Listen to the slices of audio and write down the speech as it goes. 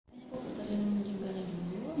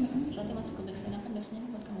nanti masuk ke backsound kan dosanya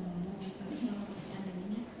buat kamu ngomong. Kalau pas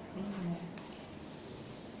tandanya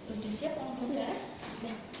udah siap langsung sudah.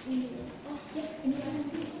 Ya. Oh ya, ini kan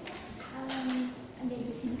nanti dari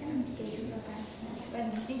di sini kan jeda juga kan. Kan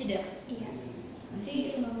di sini jeda. Iya.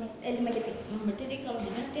 Nanti 5 menit, 5 detik. Berarti kalau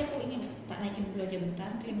jeda nanti aku ini tak naikin dulu aja bentar,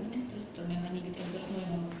 3 menit terus termain lagi gitu terus mulai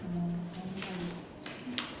ngomong lagi.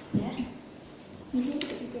 Ya. Di sini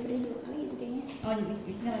kita beri 2 kali jedanya. Oh di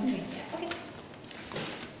sini langsung ya. Oke.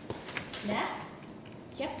 Udah?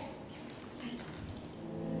 Siap.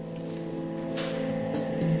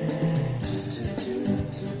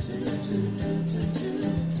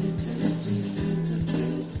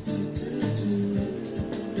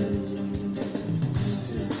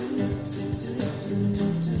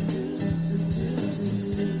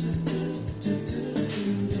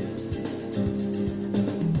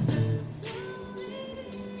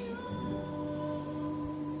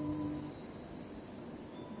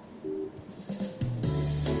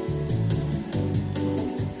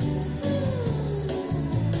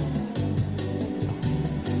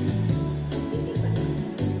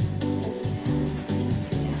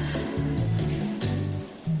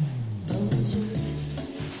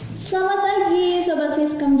 Selamat pagi Sobat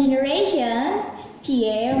Viscom Generation.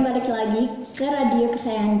 Cie, balik lagi ke radio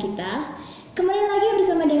kesayangan kita. Kembali lagi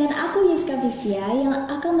bersama dengan aku Yiska Visia yang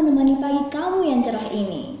akan menemani pagi kamu yang cerah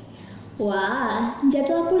ini. Wah,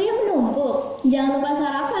 jadwal kuliah menumpuk. Jangan lupa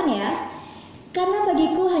sarapan ya. Karena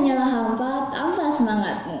pagiku hanyalah hampa tanpa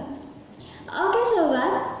semangatmu. Oke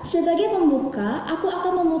sobat, sebagai pembuka aku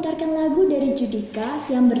akan memutarkan lagu dari Judika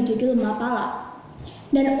yang berjudul Mapala.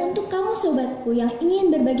 Dan untuk kamu sobatku yang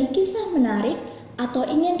ingin berbagi kisah menarik atau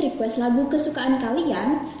ingin request lagu kesukaan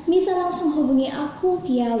kalian, bisa langsung hubungi aku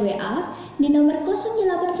via WA di nomor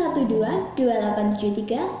 0812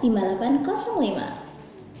 2873 5805.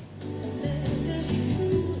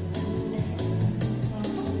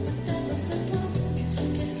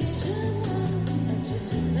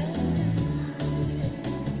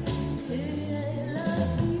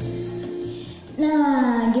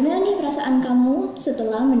 Nah, gimana nih perasaan kamu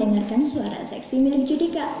setelah mendengarkan suara seksi milik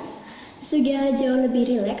Judika? Sudah jauh lebih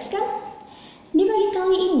rileks kan? Di pagi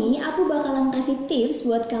kali ini aku bakalan kasih tips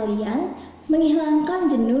buat kalian menghilangkan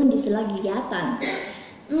jenuh di sela kegiatan.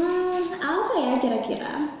 Apa ya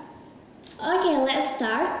kira-kira? Oke, let's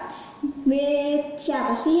start with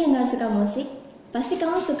siapa sih yang gak suka musik? Pasti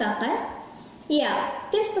kamu suka kan? Ya,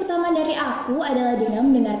 tips pertama dari aku adalah dengan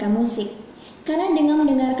mendengarkan musik. Karena dengan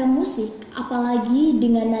mendengarkan musik, apalagi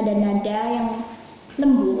dengan nada-nada yang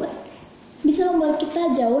lembut, bisa membuat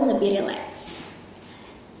kita jauh lebih rileks.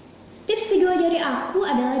 Tips kedua dari aku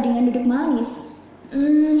adalah dengan duduk manis.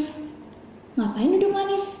 Ngapain duduk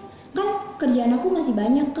manis? Kan kerjaan aku masih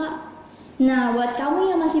banyak, Kak. Nah, buat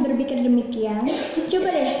kamu yang masih berpikir demikian, coba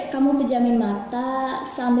deh kamu pejamin mata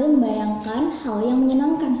sambil membayangkan hal yang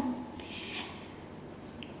menyenangkan.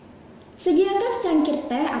 Sediakan secangkir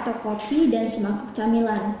teh atau kopi dan semangkuk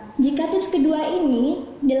camilan. Jika tips kedua ini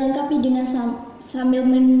dilengkapi dengan sambil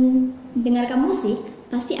mendengarkan musik,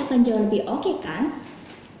 pasti akan jauh lebih oke kan?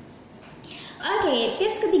 Oke,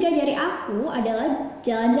 tips ketiga dari aku adalah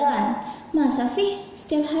jalan-jalan. Masa sih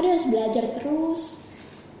setiap hari harus belajar terus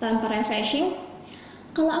tanpa refreshing?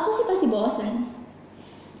 Kalau aku sih pasti bosan.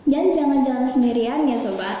 Dan jangan jalan sendirian ya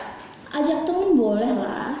sobat. Ajak temen boleh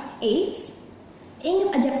lah. Eits,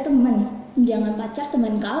 ingat ajak temen, jangan pacar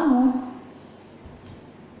teman kamu.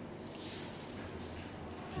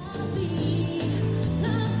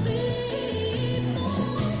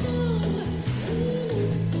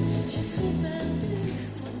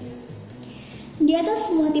 Di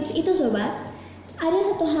atas semua tips itu sobat, ada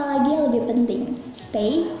satu hal lagi yang lebih penting,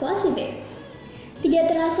 stay positive. Tidak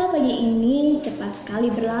terasa pagi ini cepat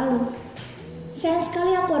sekali berlalu. Sayang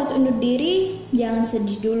sekali aku harus undur diri, jangan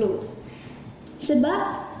sedih dulu. Sebab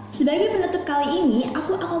sebagai penutup kali ini,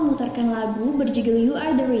 aku akan memutarkan lagu berjudul You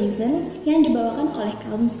Are The Reason yang dibawakan oleh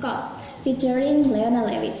Calum Scott featuring Leona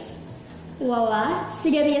Lewis. Wah,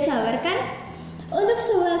 sudah tidak sabar kan? Untuk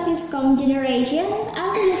Sobat Viscom Generation,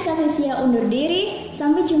 aku Yiska Visia undur diri.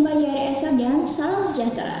 Sampai jumpa di hari esok dan salam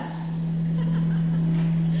sejahtera.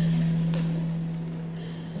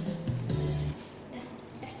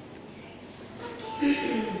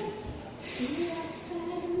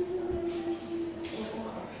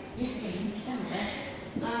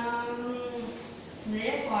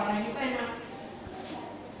 Sebenarnya suaranya tuh enak,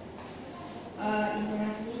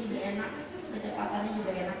 intonasinya juga enak, kecepatannya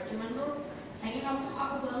juga enak. Cuman tuh sayangnya kamu tuh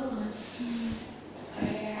kaku banget,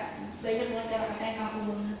 kayak banyak banget kata-kata yang kaku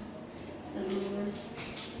banget, terus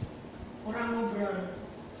kurang ngobrol.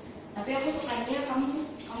 Tapi aku sukanya kamu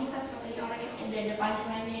satu-satunya orang yang udah ada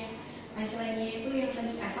punchline-nya. punchline-nya itu yang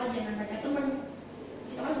tadi asal jangan baca temen.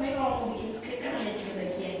 Itu kan sebenarnya kalau mau bikin skrip kan ada 3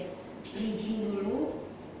 bagian. Bridging dulu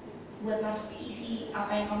buat masuk ke isi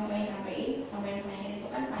apa yang kamu pengen sampaikan, sampai yang terakhir itu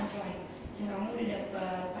kan punchline. Dan kamu udah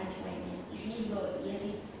dapet punchline-nya. Isinya juga iya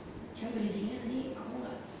sih. Cuma bridging-nya tadi aku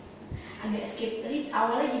nggak agak skip. Tadi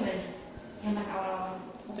awalnya gimana? Yang pas awal-awal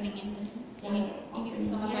Opening ini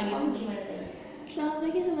selamat pagi kamu gimana tadi? Selamat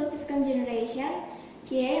pagi Sobat Fiscom Generation.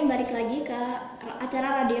 Cie yang balik lagi ke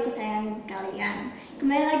acara radio kesayangan kalian.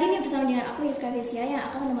 Kembali lagi nih bersama dengan aku Yiska Fisia yang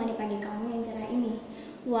akan menemani pagi kamu yang cerah ini.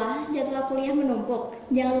 Wah, jadwal kuliah menumpuk.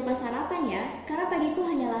 Jangan lupa sarapan ya, karena pagiku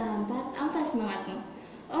hanyalah hampa tanpa semangatmu.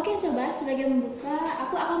 Oke sobat, sebagai membuka,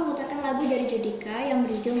 aku akan memutarkan lagu dari Judika yang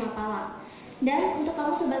berjudul Mapala. Dan untuk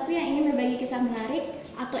kamu sobatku yang ingin berbagi kisah menarik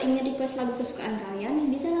atau ingin request lagu kesukaan kalian,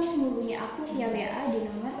 bisa langsung hubungi aku via WA di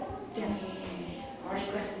nomor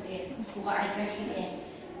request gitu ya, buka request gitu ya.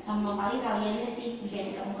 Sama paling kaliannya sih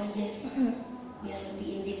diganti kamu aja, biar lebih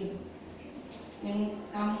intim. Yang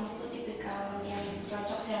kamu tuh tipikal yang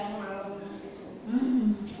cocok siaran malam gitu.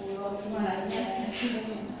 10 suaranya.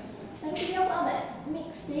 Tapi ini aku agak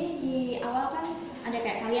mix sih, di awal kan ada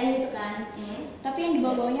kayak kalian gitu kan, tapi yang di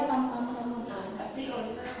bawah-bawahnya kamu. Nah, tapi kalau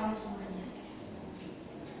misalnya kamu semuanya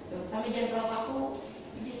tuh, sampai jangan terlalu kaku,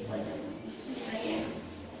 jadi itu aja. Saya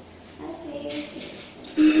Asik.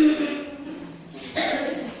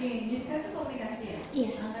 Oke, Jiska tuh komunikasi ya? Iya.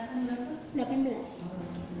 Angkatan berapa? 18. Oh,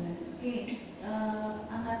 18. Oke,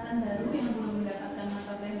 angkatan baru yang belum mendapatkan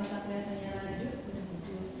mata kuliah penyiaran radio udah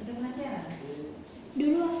bagus. Udah pernah siaran?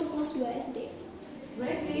 Dulu waktu kelas 2 SD.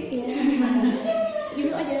 2 SD? Iya.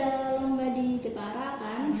 Dulu ada lomba di Jepara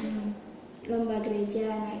kan, lomba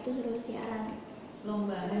gereja, nah itu suruh siaran.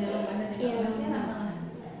 Lomba, hanya lomba saja. Iya, Pernah lomba. siaran malahan?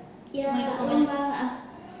 Ya, Nah, itu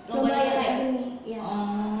lomba yang yang ada. kayak gini. Ya.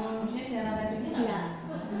 Maksudnya siaran radionya Enggak.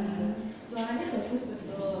 Suaranya bagus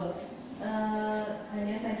betul.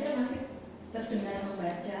 Hanya saja masih terdengar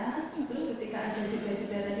membaca. Terus ketika ada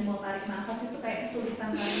jeda-jeda tadi mau tarik nafas itu kayak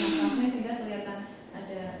kesulitan tarik nafasnya sehingga kelihatan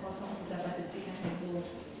ada kosong beberapa detik kan itu.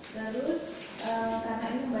 Terus karena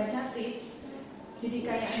ini membaca tips, jadi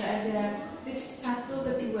kayak nggak ada tips 1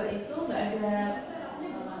 ke 2 itu nggak ada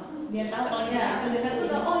biar tahu kalau ya dia pendengar tuh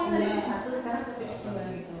tahu, oh ini tadi tips 1 sekarang ke tips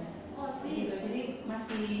 2 gitu. Gitu. Jadi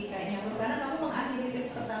masih kayak nyambung karena kamu mengakhiri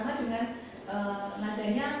tips pertama dengan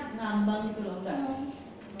nadanya ngambang gitu loh, enggak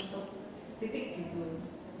untuk titik gitu.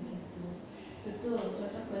 Betul,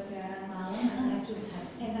 cocok buat siaran malam acara curhat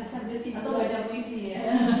enak sambil tidur atau baca puisi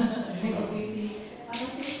ya. Baca puisi apa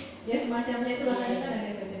sih ya semacamnya itu lah, kan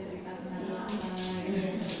ada baca cerita tentang apa gitu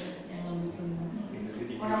yang lembut.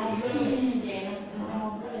 orang ngobrol aja enak, orang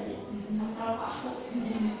ngobrol aja. Sama kalau aku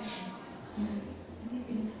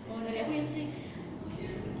kalau dari aku itu sih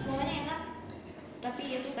suaranya enak, tapi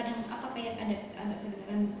itu kadang apa kayak ada agak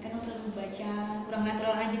kedengeran karena terlalu baca kurang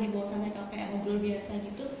natural aja di bawah sana kalau kayak ngobrol biasa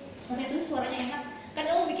gitu. Tapi itu suaranya enak. Kan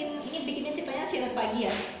kamu bikinnya ceritanya siaran pagi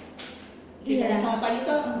ya. Ceritanya Iya. selamat pagi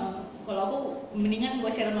tuh. Kalau aku mendingan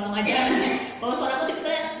buat siaran malam aja. Kalau suaraku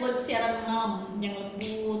tipikalnya enak buat siaran malam yang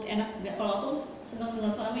lembut, enak. Kalau aku senang dengan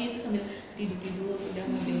suaramu itu sambil tidur udah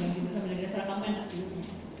mungkin gitu sambil dengar suara kamu enak juga.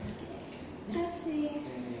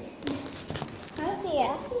 Kasih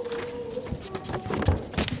ya.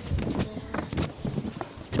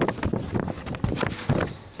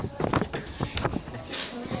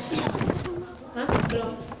 Hah?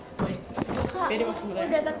 Belum. Kak, Jadi masuk dulu ya?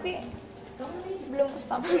 udah tapi belum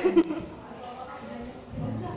stop.